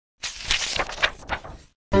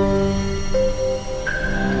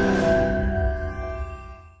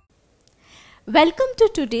Welcome to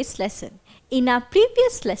today's lesson. In our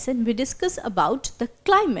previous lesson, we discussed about the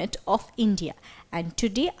climate of India, and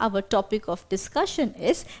today our topic of discussion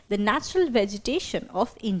is the natural vegetation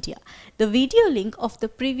of India. The video link of the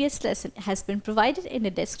previous lesson has been provided in the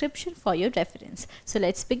description for your reference. So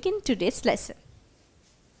let's begin today's lesson.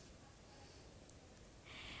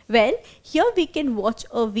 Well, here we can watch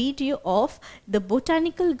a video of the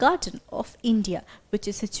Botanical Garden of India, which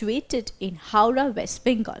is situated in Howrah, West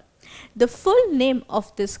Bengal. The full name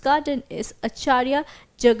of this garden is Acharya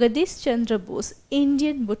Jagadish Chandra Bose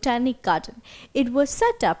Indian Botanic Garden. It was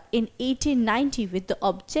set up in 1890 with the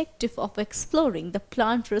objective of exploring the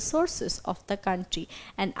plant resources of the country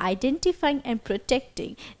and identifying and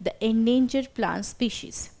protecting the endangered plant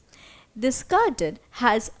species. This garden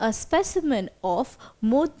has a specimen of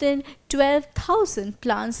more than 12,000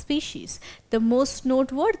 plant species, the most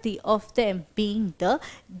noteworthy of them being the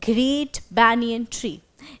great banyan tree.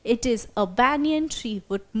 It is a banyan tree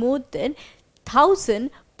with more than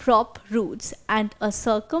 1,000 prop roots and a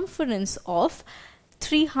circumference of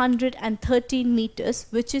 313 meters,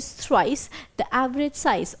 which is thrice the average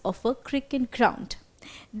size of a cricket ground.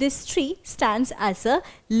 This tree stands as a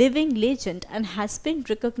living legend and has been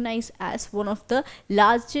recognized as one of the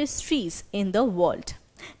largest trees in the world.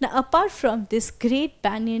 Now, apart from this great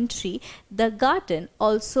banyan tree, the garden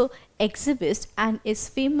also exhibits and is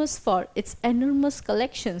famous for its enormous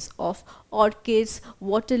collections of orchids,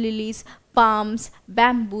 water lilies, palms,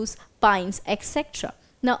 bamboos, pines, etc.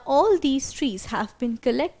 Now, all these trees have been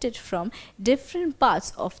collected from different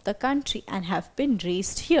parts of the country and have been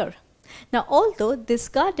raised here. Now, although this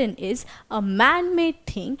garden is a man-made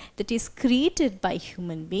thing that is created by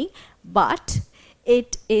human being, but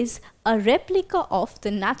it is a replica of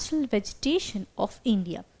the natural vegetation of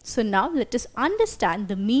India. So now let us understand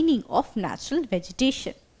the meaning of natural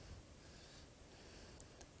vegetation.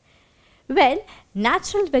 Well,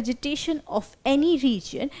 natural vegetation of any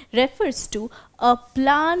region refers to a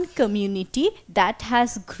plant community that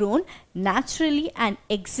has grown naturally and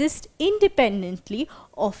exists independently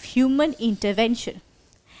of human intervention.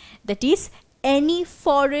 That is, any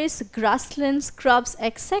forests, grasslands, shrubs,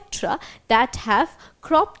 etc. that have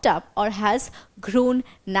cropped up or has grown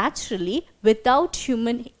naturally without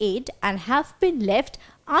human aid and have been left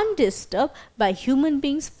undisturbed by human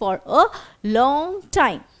beings for a long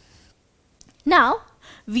time. Now,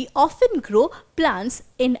 we often grow plants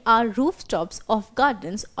in our rooftops of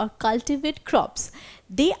gardens or cultivate crops.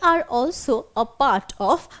 They are also a part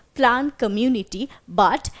of plant community,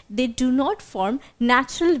 but they do not form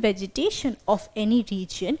natural vegetation of any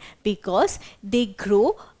region because they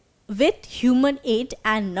grow with human aid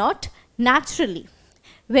and not naturally.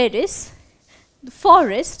 Whereas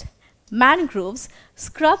forest, mangroves,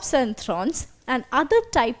 scrubs and thorns and other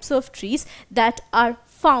types of trees that are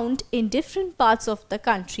found in different parts of the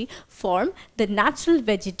country form the natural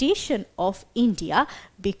vegetation of India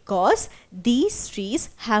because these trees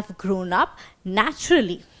have grown up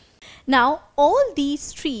naturally. Now, all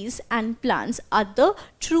these trees and plants are the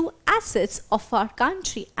true assets of our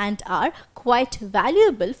country and are quite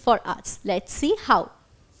valuable for us. Let's see how.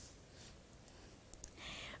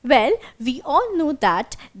 Well, we all know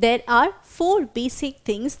that there are 4 basic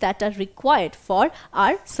things that are required for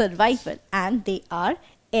our survival, and they are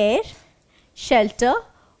air, shelter,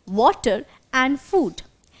 water and food.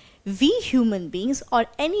 We human beings or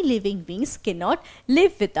any living beings cannot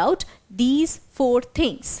live without these 4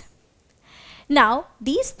 things. Now,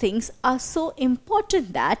 these things are so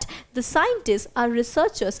important that the scientists or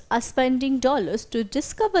researchers are spending dollars to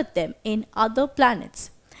discover them in other planets.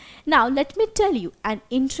 Now, let me tell you an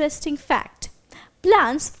interesting fact.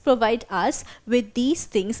 Plants provide us with these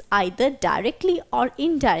things either directly or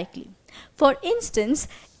indirectly. For instance,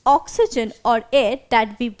 oxygen or air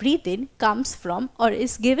that we breathe in comes from or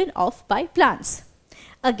is given off by plants.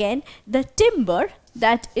 Again, the timber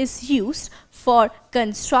that is used for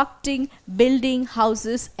constructing, building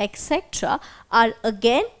houses, etc. are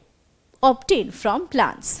again obtained from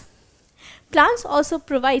plants. Plants also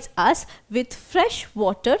provide us with fresh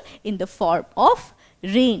water in the form of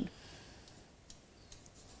rain.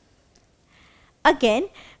 Again,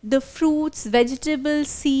 the fruits, vegetables,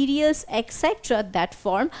 cereals, etc. that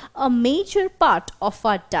form a major part of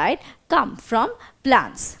our diet come from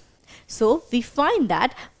plants. So, we find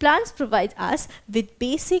that plants provide us with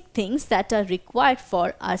basic things that are required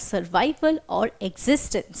for our survival or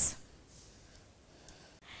existence.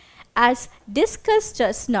 As discussed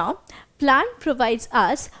just now, plant provides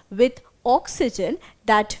us with oxygen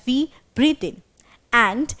that we breathe in,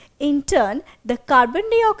 and in turn the carbon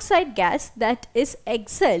dioxide gas that is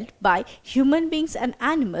exhaled by human beings and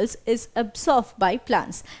animals is absorbed by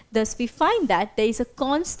plants. Thus we find that there is a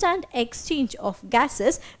constant exchange of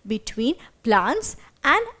gases between plants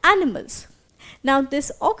and animals. Now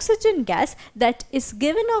this oxygen gas that is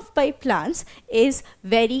given off by plants is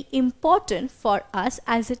very important for us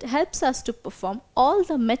as it helps us to perform all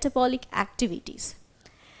the metabolic activities.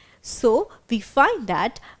 So we find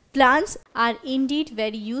that plants are indeed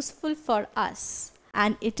very useful for us,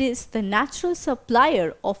 and it is the natural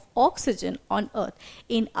supplier of oxygen on earth.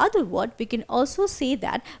 In other words, we can also say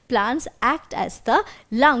that plants act as the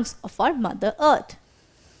lungs of our Mother Earth.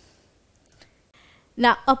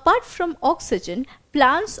 Now, apart from oxygen,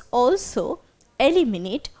 plants also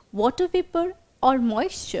eliminate water vapor or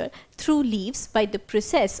moisture through leaves by the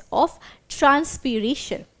process of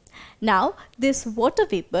transpiration. Now, this water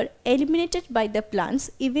vapor eliminated by the plants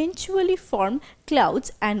eventually form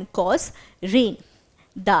clouds and cause rain.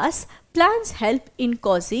 Thus, plants help in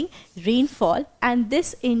causing rainfall, and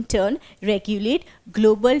this in turn regulate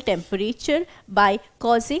global temperature by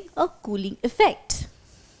causing a cooling effect.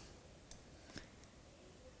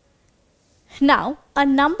 Now, a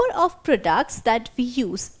number of products that we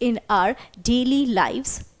use in our daily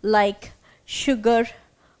lives like sugar,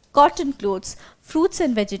 cotton clothes, fruits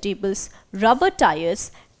and vegetables, rubber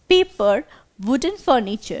tires, paper, wooden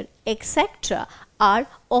furniture, etc. are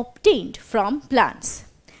obtained from plants.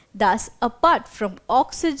 Thus, apart from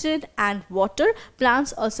oxygen and water,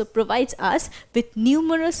 plants also provides us with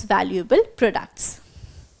numerous valuable products.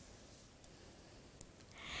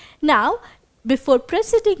 Now, before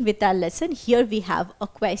proceeding with our lesson, here we have a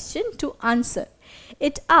question to answer.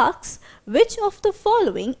 It asks, which of the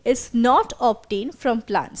following is not obtained from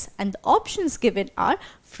plants? And the options given are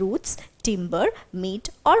fruits, timber, meat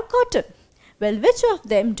or cotton. Well, which of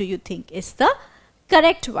them do you think is the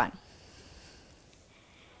correct one?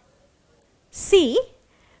 See,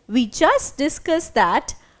 we just discussed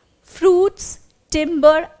that fruits,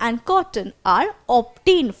 timber and cotton are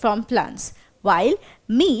obtained from plants, while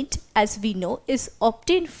meat, as we know, is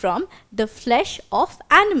obtained from the flesh of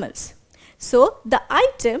animals. So, the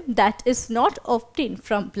item that is not obtained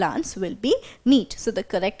from plants will be meat. So, the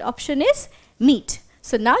correct option is meat.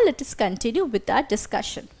 So, now let us continue with our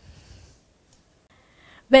discussion.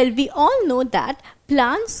 Well, we all know that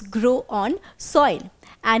plants grow on soil,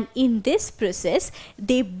 and in this process,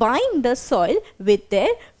 they bind the soil with their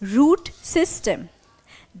root system.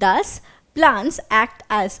 Thus, plants act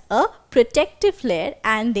as a protective layer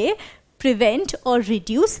and they prevent or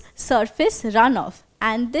reduce surface runoff,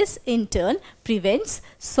 and this in turn prevents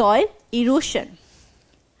soil erosion.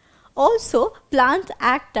 Also, plants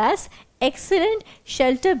act as excellent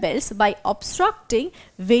shelter belts by obstructing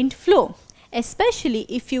wind flow, especially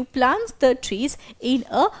if you plant the trees in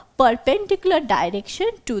a perpendicular direction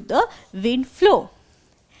to the wind flow.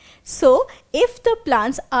 So, if the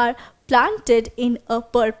plants are planted in a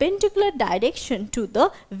perpendicular direction to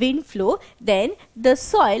the wind flow, then the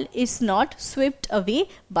soil is not swept away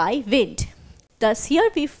by wind. Thus, here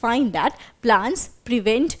we find that plants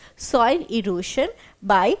prevent soil erosion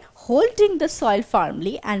by holding the soil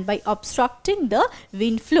firmly and by obstructing the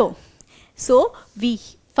wind flow. So, we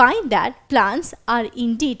find that plants are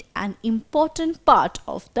indeed an important part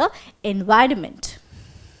of the environment.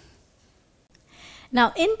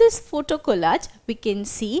 Now, in this photo collage, we can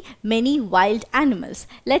see many wild animals.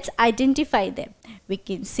 Let's identify them. We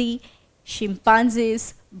can see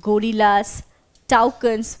chimpanzees, gorillas,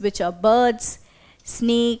 toucans, which are birds,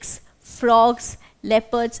 snakes, frogs,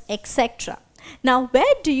 leopards, etc. Now,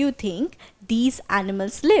 where do you think these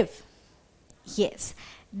animals live? Yes,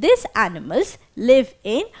 these animals live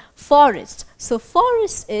in forest. So,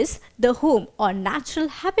 forest is the home or natural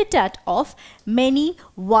habitat of many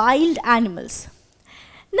wild animals.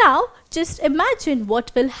 Now, just imagine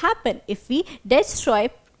what will happen if we destroy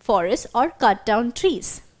forests or cut down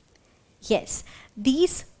trees. Yes,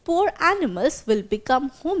 these poor animals will become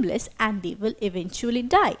homeless and they will eventually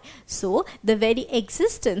die. So, the very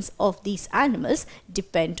existence of these animals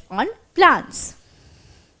depend on plants.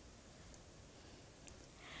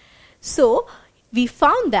 So, we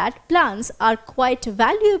found that plants are quite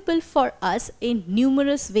valuable for us in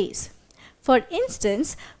numerous ways. For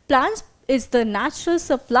instance, plants is the natural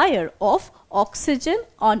supplier of oxygen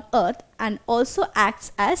on earth and also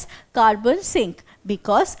acts as carbon sink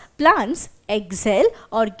because plants exhale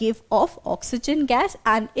or give off oxygen gas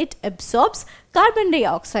and it absorbs carbon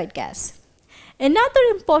dioxide gas. Another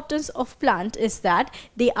importance of plant is that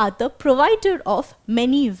they are the provider of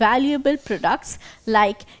many valuable products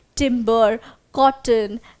like timber,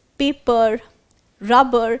 cotton, paper,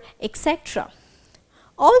 rubber, etc.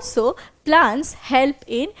 Also, plants help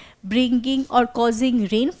in bringing or causing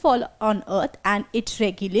rainfall on earth, and it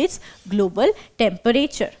regulates global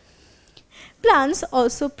temperature. Plants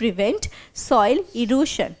also prevent soil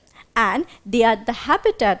erosion, and they are the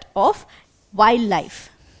habitat of wildlife.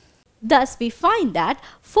 Thus, we find that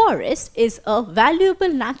forest is a valuable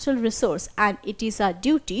natural resource, and it is our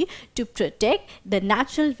duty to protect the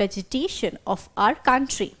natural vegetation of our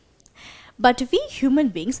country. But we human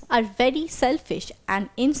beings are very selfish, and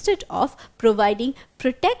instead of providing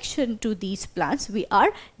protection to these plants, we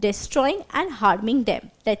are destroying and harming them.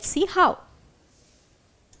 Let's see how.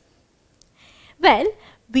 Well,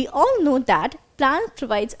 we all know that plant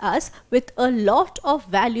provides us with a lot of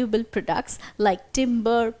valuable products like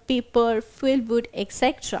timber, paper, fuel wood,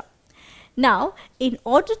 etc. Now, in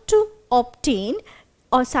order to obtain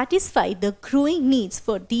or satisfy the growing needs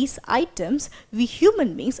for these items, we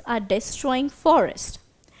human beings are destroying forest.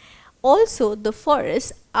 Also, the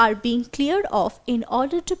forests are being cleared off in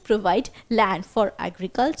order to provide land for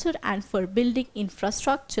agriculture and for building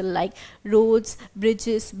infrastructure like roads,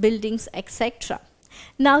 bridges, buildings, etc.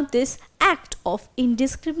 Now, this act of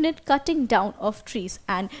indiscriminate cutting down of trees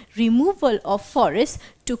and removal of forests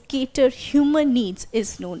to cater human needs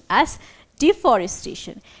is known as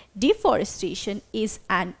deforestation. Deforestation is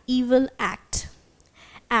an evil act,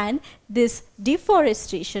 and this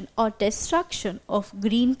deforestation or destruction of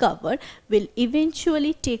green cover will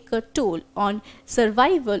eventually take a toll on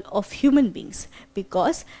survival of human beings,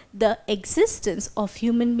 because the existence of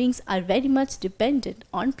human beings are very much dependent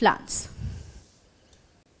on plants.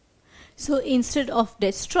 So instead of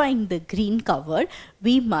destroying the green cover,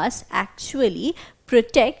 we must actually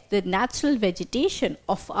protect the natural vegetation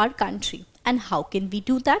of our country. And how can we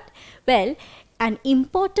do that? Well, an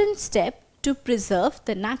important step to preserve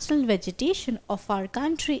the natural vegetation of our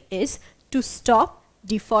country is to stop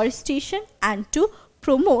deforestation and to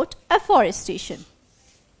promote afforestation.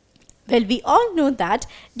 Well, we all know that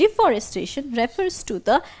deforestation refers to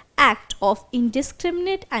the act of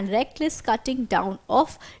indiscriminate and reckless cutting down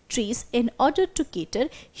of trees in order to cater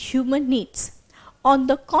human needs. On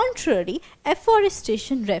the contrary,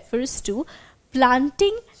 afforestation refers to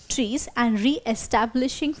planting trees and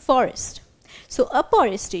re-establishing forest. So,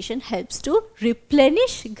 afforestation helps to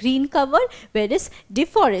replenish green cover, whereas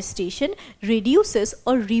deforestation reduces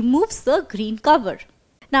or removes the green cover.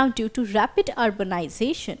 Now, due to rapid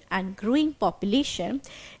urbanization and growing population,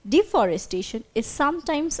 deforestation is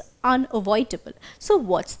sometimes unavoidable. So,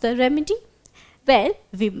 what's the remedy? Well,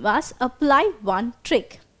 we must apply one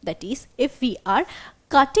trick. That is, if we are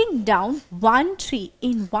cutting down one tree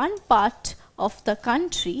in one part of the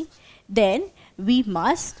country, then we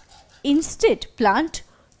must instead plant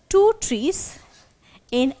 2 trees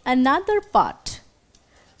in another part,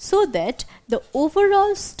 so that the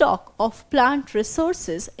overall stock of plant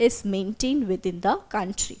resources is maintained within the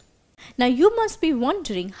country. Now, you must be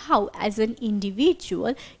wondering how as an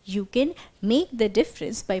individual you can make the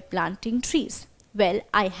difference by planting trees. Well,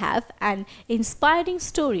 I have an inspiring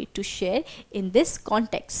story to share in this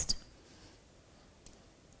context.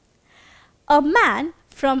 A man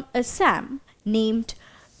from Assam named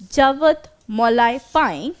Jawat Molai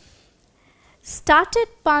Pai started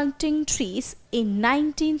planting trees in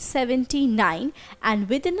 1979, and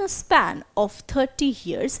within a span of 30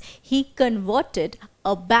 years, he converted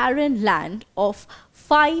a barren land of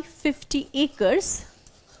 550 acres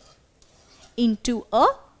into a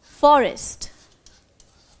forest.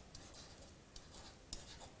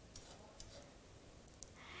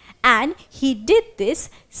 And he did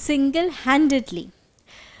this single-handedly.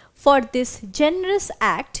 For this generous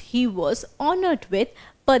act, he was honored with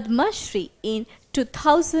Padma Shri in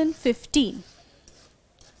 2015,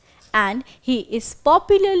 and he is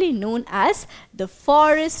popularly known as the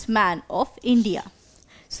Forest Man of India.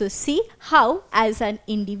 So, see how as an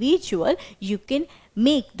individual you can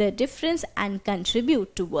make the difference and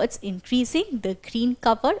contribute towards increasing the green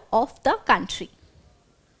cover of the country.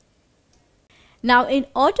 Now, in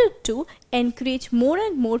order to encourage more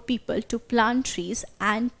and more people to plant trees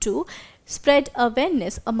and to spread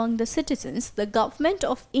awareness among the citizens, the government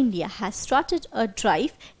of India has started a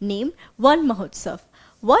drive named One Mahotsav.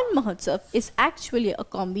 One Mahotsav is actually a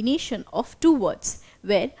combination of 2 words,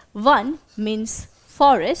 where one means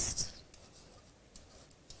forest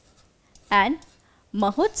and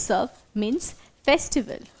Mahotsav means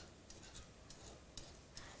festival.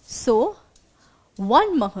 So,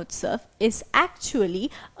 One Mahotsav is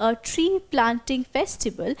actually a tree planting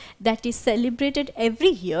festival that is celebrated every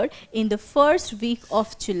year in the first week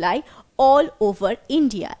of July all over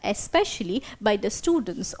India, especially by the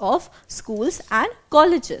students of schools and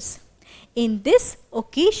colleges. In this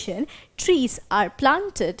occasion, trees are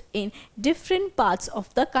planted in different parts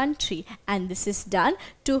of the country, and this is done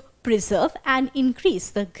to preserve and increase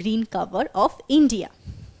the green cover of India.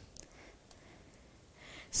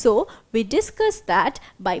 So, we discussed that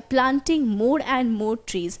by planting more and more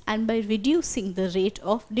trees and by reducing the rate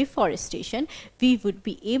of deforestation, we would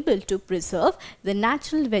be able to preserve the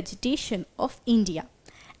natural vegetation of India.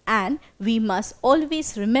 And we must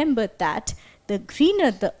always remember that the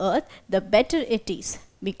greener the earth, the better it is,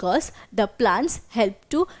 because the plants help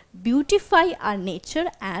to beautify our nature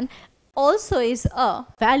and also is a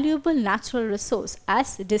valuable natural resource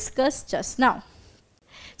as discussed just now.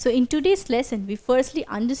 So in today's lesson, we firstly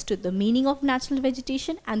understood the meaning of natural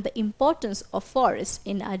vegetation and the importance of forests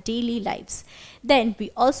in our daily lives. Then we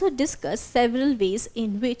also discussed several ways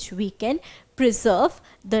in which we can preserve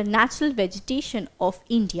the natural vegetation of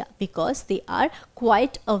India, because they are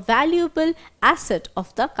quite a valuable asset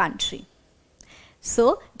of the country.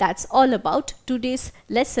 So that's all about today's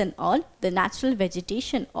lesson on the natural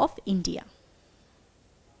vegetation of India.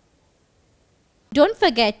 Don't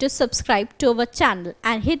forget to subscribe to our channel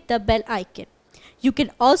and hit the bell icon. You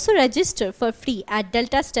can also register for free at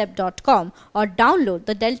DeltaStep.com or download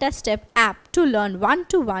the DeltaStep app to learn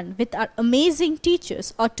one-to-one with our amazing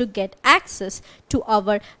teachers or to get access to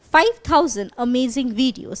our 5,000 amazing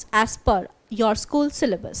videos as per your school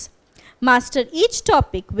syllabus. Master each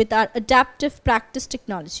topic with our adaptive practice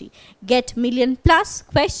technology. Get million+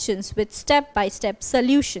 questions with step-by-step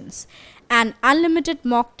solutions and unlimited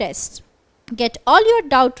mock tests. Get all your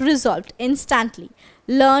doubt resolved instantly.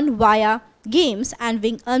 Learn via games and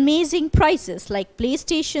win amazing prizes like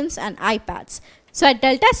PlayStations and iPads. So at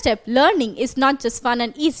DeltaStep, learning is not just fun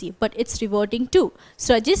and easy, but it's rewarding too.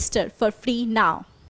 So register for free now.